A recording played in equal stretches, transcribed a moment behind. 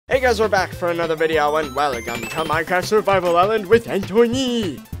guys, we're back for another video, and welcome to Minecraft Survival Island with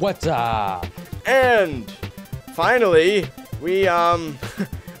Anthony. What's up? And finally,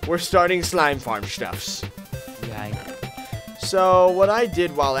 we're starting slime farm stuffs. Yeah. So what I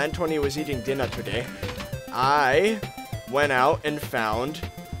did while Anthony was eating dinner today, I went out and found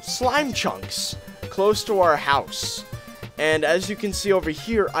slime chunks close to our house. And as you can see over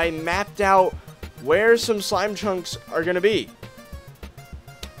here, I mapped out where some slime chunks are gonna be.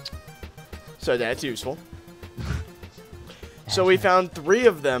 So that's useful. So we found 3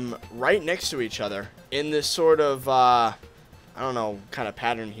 of them right next to each other in this sort of, I don't know, kind of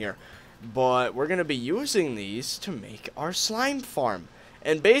pattern here. But we're going to be using these to make our slime farm.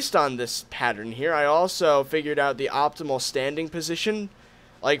 And based on this pattern here, I also figured out the optimal standing position,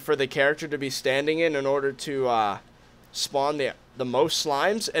 like for the character to be standing in order to spawn the most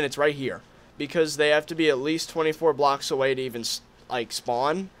slimes, and it's right here. Because they have to be at least 24 blocks away to even, like,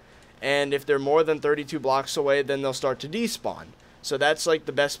 spawn. And if they're more than 32 blocks away, then they'll start to despawn. So that's like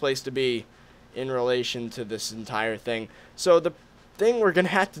the best place to be in relation to this entire thing. So the thing we're going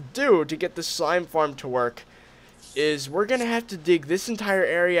to have to do to get the slime farm to work is we're going to have to dig this entire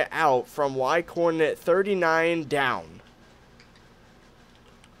area out from Y coordinate 39 down.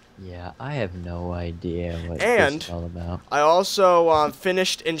 Yeah, I have no idea what this is all about. I also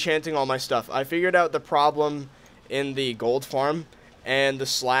finished enchanting all my stuff. I figured out the problem in the gold farm. And the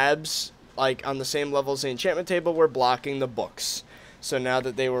slabs, like on the same level as the enchantment table, were blocking the books. So now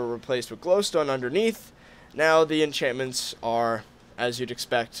that they were replaced with glowstone underneath, now the enchantments are, as you'd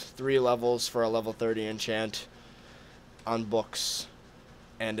expect, 3 levels for a level 30 enchant on books.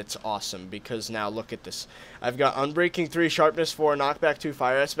 And it's awesome because now look at this. I've got Unbreaking 3, Sharpness 4, Knockback 2,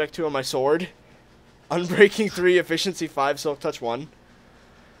 Fire Aspect 2 on my sword. Unbreaking 3, Efficiency 5, Silk Touch 1.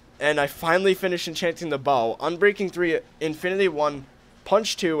 And I finally finished enchanting the bow. Unbreaking 3, Infinity 1,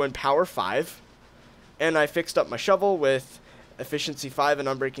 Punch 2, and Power 5. And I fixed up my shovel with Efficiency 5 and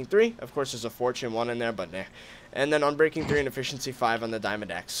Unbreaking 3. Of course, there's a Fortune 1 in there, but nah. And then Unbreaking 3 and Efficiency 5 on the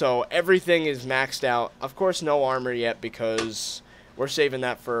Diamond Axe. So everything is maxed out. Of course, no armor yet because we're saving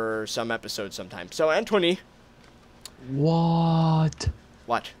that for some episode sometime. So, Anthony. What?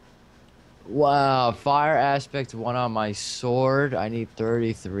 What? Wow, Fire Aspect 1 on my sword. I need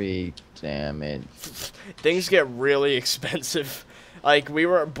 33. Damn it. Things get really expensive. Like, we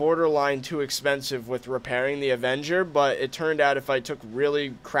were borderline too expensive with repairing the Avenger, but it turned out if I took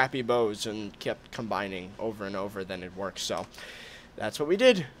really crappy bows and kept combining over and over, then it worked. So, that's what we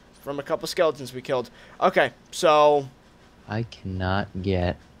did from a couple skeletons we killed. Okay, so I cannot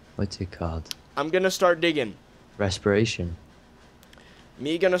get, what's it called? I'm gonna start digging. Respiration.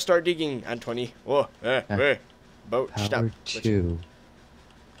 Me gonna start digging, Anthony. Whoa, boat, stop. Power 2.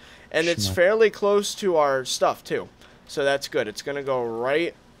 And it's fairly close to our stuff, too. So that's good. It's gonna go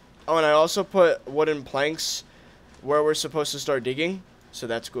right. Oh, and I also put wooden planks where we're supposed to start digging. So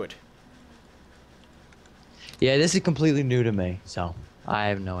that's good. Yeah, this is completely new to me, so I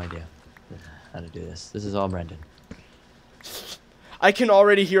have no idea how to do this. This is all Brendan. I can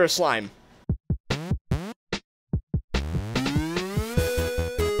already hear a slime.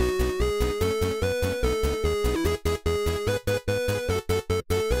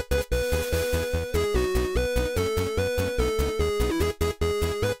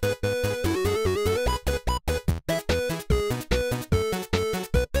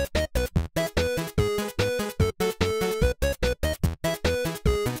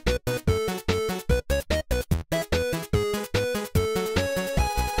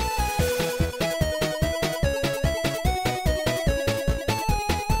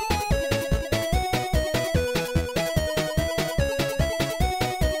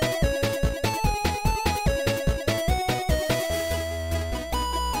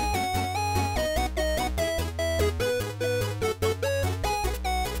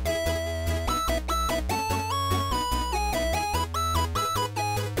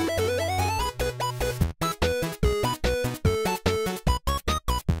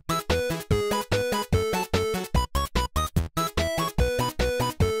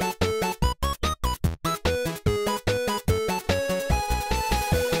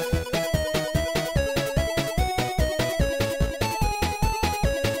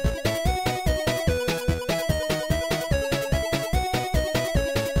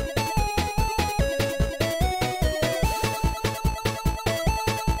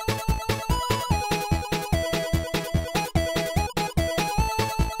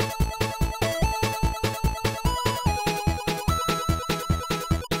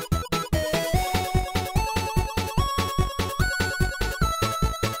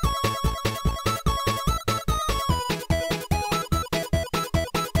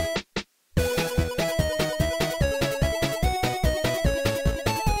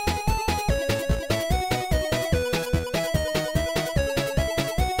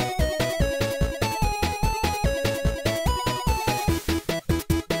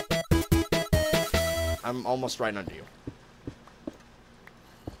 I'm almost right under you.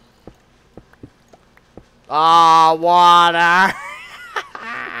 Ah, water.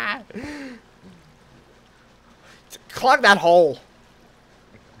 Clog that hole.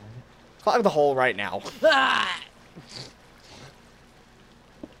 Clog the hole right now.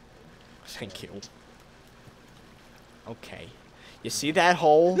 Thank you. Okay. You see that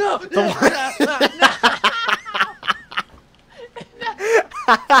hole? No!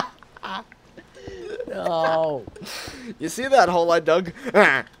 No. You see that hole I dug?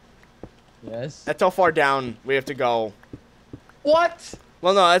 Yes. That's how far down we have to go. What?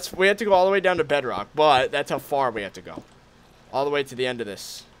 Well, no, we have to go all the way down to bedrock, but that's how far we have to go. All the way to the end of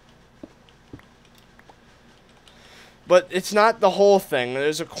this. But it's not the whole thing.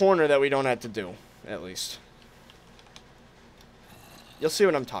 There's a corner that we don't have to do, at least. You'll see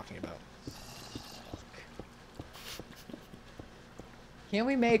what I'm talking about. Can't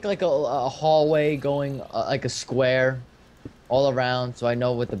we make like a hallway going like a square all around so I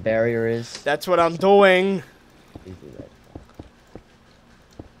know what the barrier is? That's what I'm doing.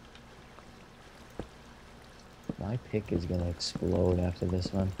 My pick is gonna explode after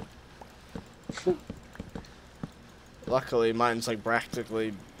this one. Luckily, mine's like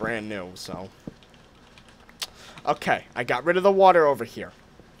practically brand new, so. Okay, I got rid of the water over here.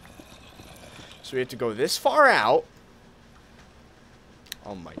 So we have to go this far out.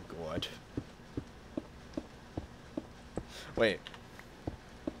 Oh my god. Wait.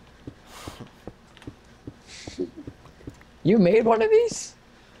 You made one of these?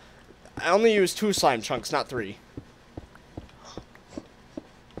 I only used 2 slime chunks, not 3.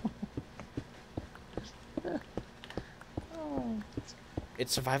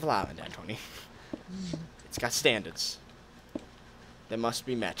 It's Survival Island, Anthony. It's got standards that must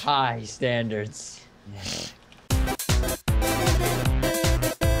be met. High standards.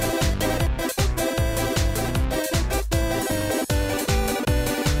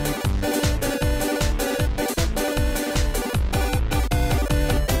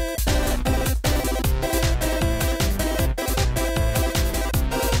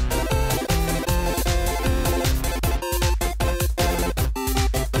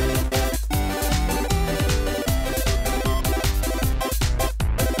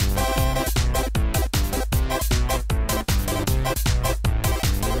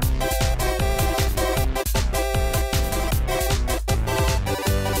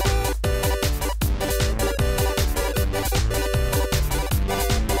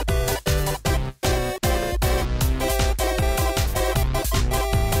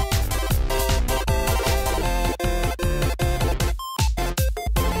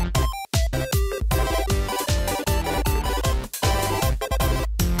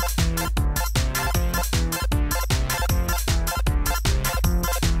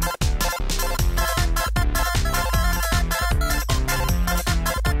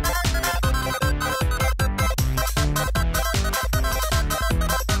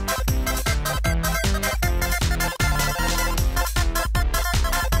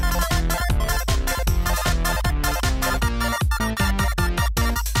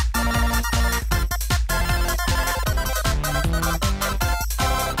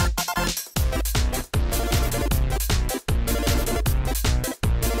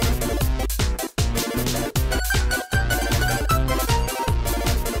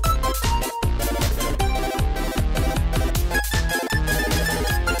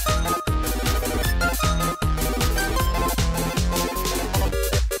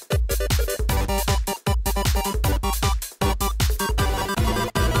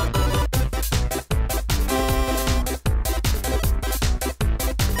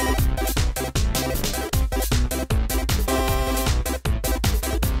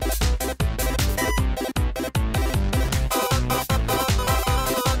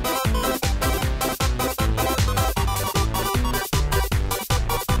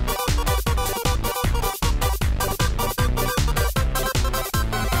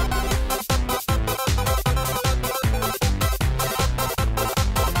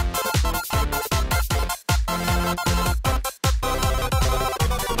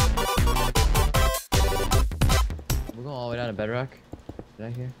 Bedrock? Did I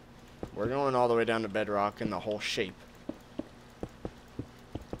hear? We're going all the way down to bedrock in the whole shape.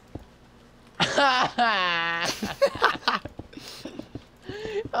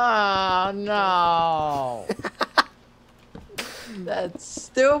 Oh no! That's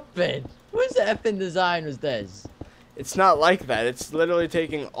stupid. Whose effing design was this? It's not like that. It's literally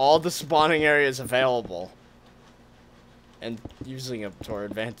taking all the spawning areas available and using them to our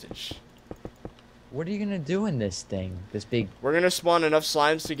advantage. What are you gonna do in this thing? This big. We're gonna spawn enough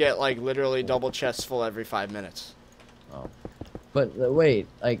slimes to get like literally double chests full every 5 minutes. Oh. But wait,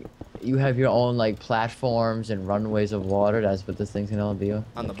 like you have your own like platforms and runways of water. That's what this thing's gonna be on.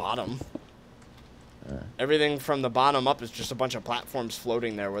 On the bottom. Everything from the bottom up is just a bunch of platforms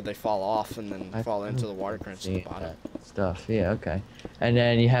floating there where they fall off and then fall into the water currents at the bottom. Stuff, yeah, okay. And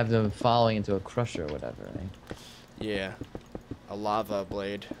then you have them falling into a crusher or whatever, right? Yeah. A lava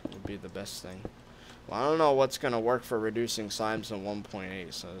blade would be the best thing. Well, I don't know what's going to work for reducing slimes in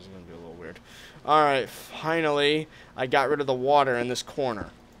 1.8, so this is going to be a little weird. Alright, finally, I got rid of the water in this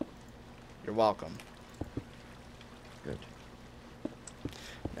corner. You're welcome. Good.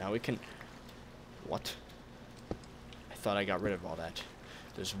 Now we can... What? I thought I got rid of all that.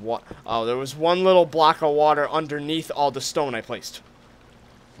 There's what? Oh, there was one little block of water underneath all the stone I placed.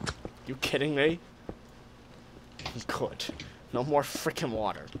 You kidding me? Good. No more freaking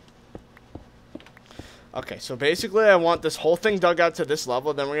water. Okay, so basically I want this whole thing dug out to this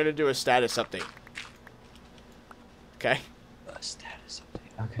level, then we're going to do a status update. Okay? A status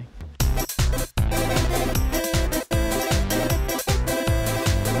update, okay.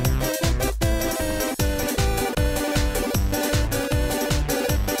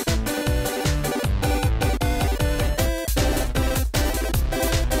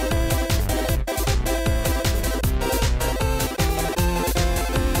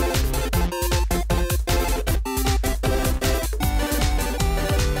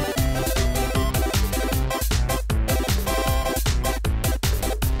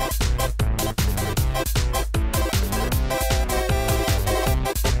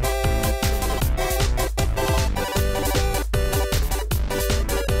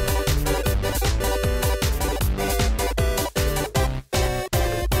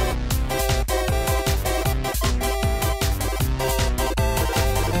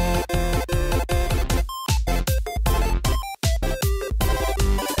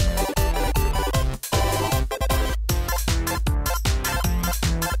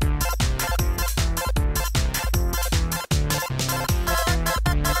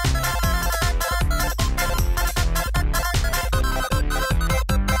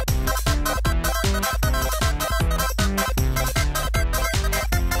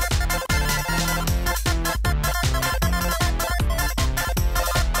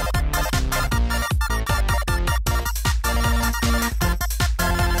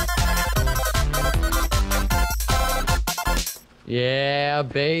 Yeah,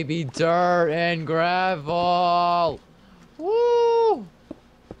 baby, dirt and gravel. Woo!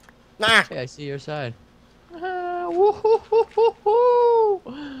 Nah. Hey, I see your side.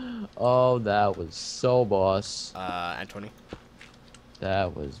 Oh, that was so boss. Anthony.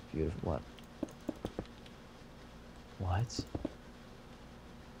 That was beautiful. What? What?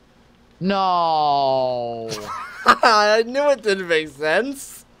 No! I knew it didn't make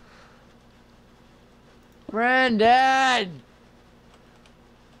sense. Brandon!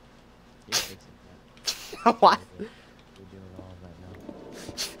 What?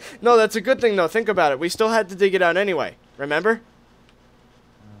 No, that's a good thing, though. Think about it. We still had to dig it out anyway. Remember?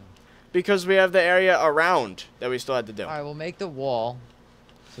 Because we have the area around that we still had to do. Alright, we'll make the wall.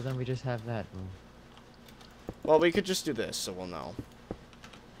 So then we just have that room. Well, we could just do this, so we'll know.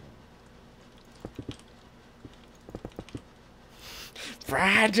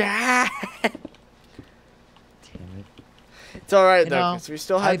 Fragile! Damn it. It's alright, though, because we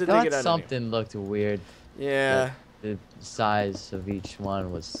still had to dig it out. I thought something looked weird. Yeah. The size of each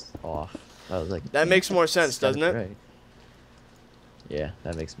one was off. I was like, that makes more sense, doesn't it? Right. Yeah,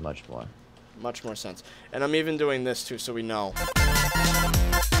 that makes much more. Much more sense. And I'm even doing this, too, so we know.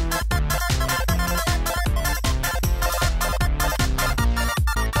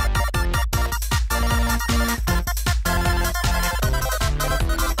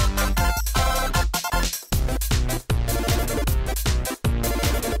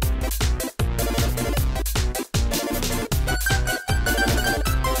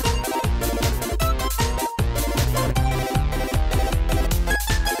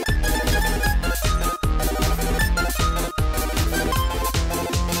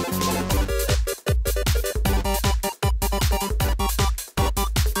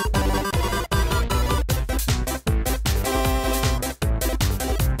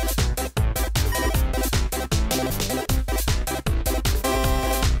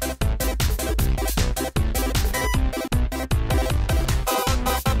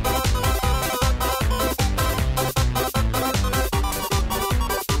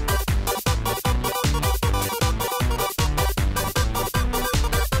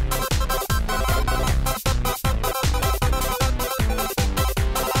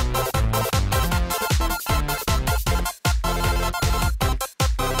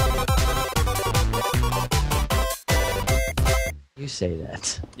 say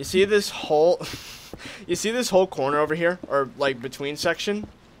that? You see this whole, you see this whole corner over here, or like between section?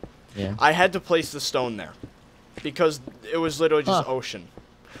 Yeah. I had to place the stone there because it was literally just ocean.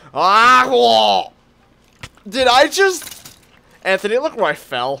 Ah! Whoa! Did I just, Anthony? Look where I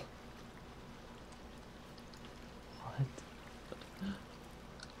fell.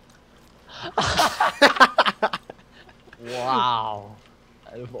 What? Wow.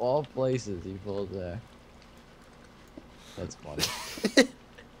 Out of all places, he falls there. That's funny.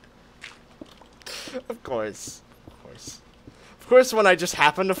 Of course. Of course. Of course, when I just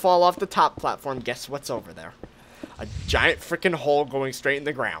happen to fall off the top platform, guess what's over there? A giant freaking hole going straight in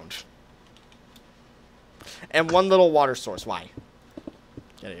the ground. And one little water source. Why?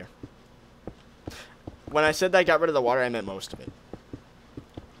 Get out of here. When I said that I got rid of the water, I meant most of it.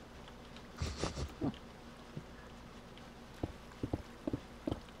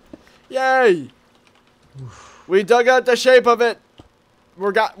 Yay! We dug out the shape of it.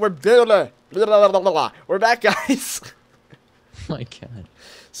 We're back, guys. Oh my god.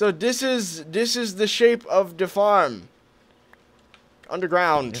 So this is the shape of the farm.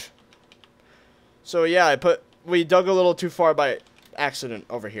 Underground. Yep. So yeah, we dug a little too far by accident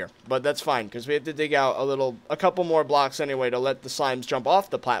over here, but that's fine because we have to dig out a couple more blocks anyway to let the slimes jump off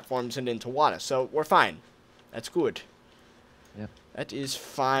the platforms and into water. So we're fine. That's good. Yep. That is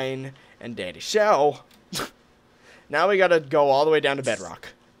fine and dandy. So now we gotta go all the way down to bedrock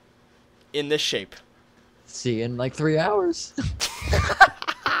in this shape. See you in like 3 hours.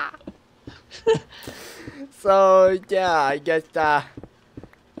 So yeah, I guess I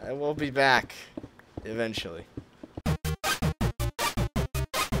will be back eventually.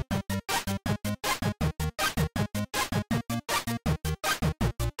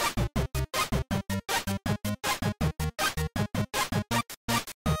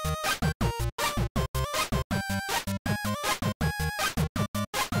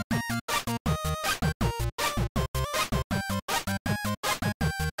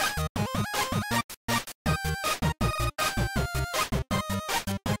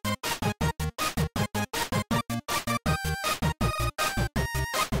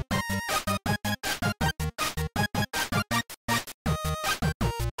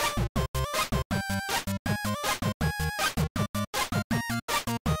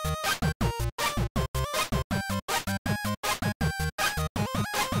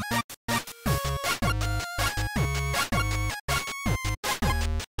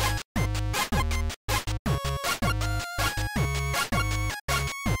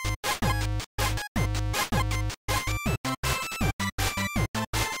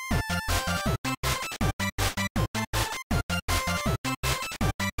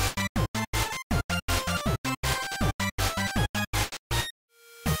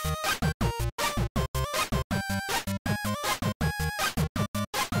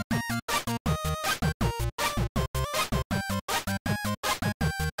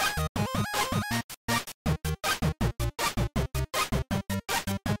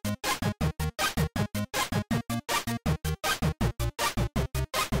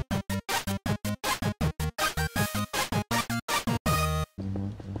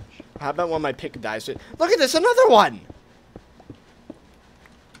 How about when my pick dies? Look at this, another one!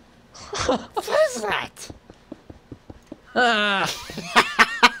 What is that?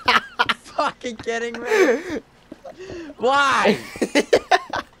 Fucking kidding me? Why?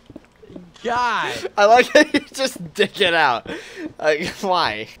 God. I like how you just dick it out. Like,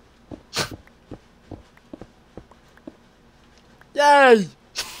 why? Yay!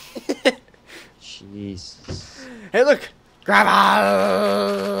 Jesus. Hey, look!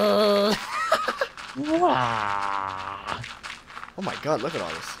 Gravel! Wow. Oh my god, look at all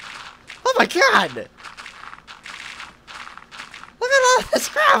this. Oh my god! Look at all this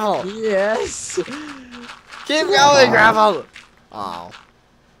gravel! Yes. Keep going, gravel! Oh.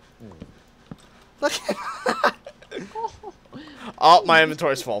 Look at Oh, my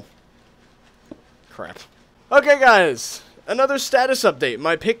inventory's full. Crap. Okay, guys. Another status update.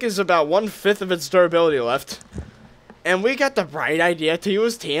 My pick is about 1/5 of its durability left. And we got the bright idea to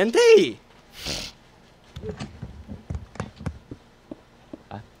use TNT.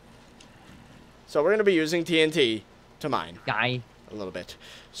 So we're going to be using TNT to mine. Guy. A little bit.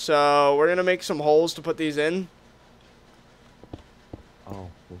 So we're going to make some holes to put these in.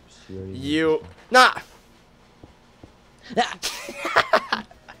 Oh, whoops. You... Nah!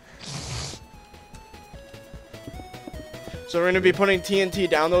 So we're going to be putting TNT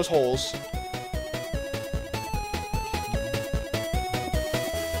down those holes.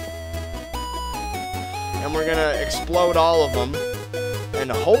 And we're going to explode all of them.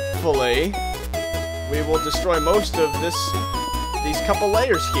 And hopefully, we will destroy most of this these couple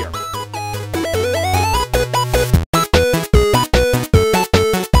layers here.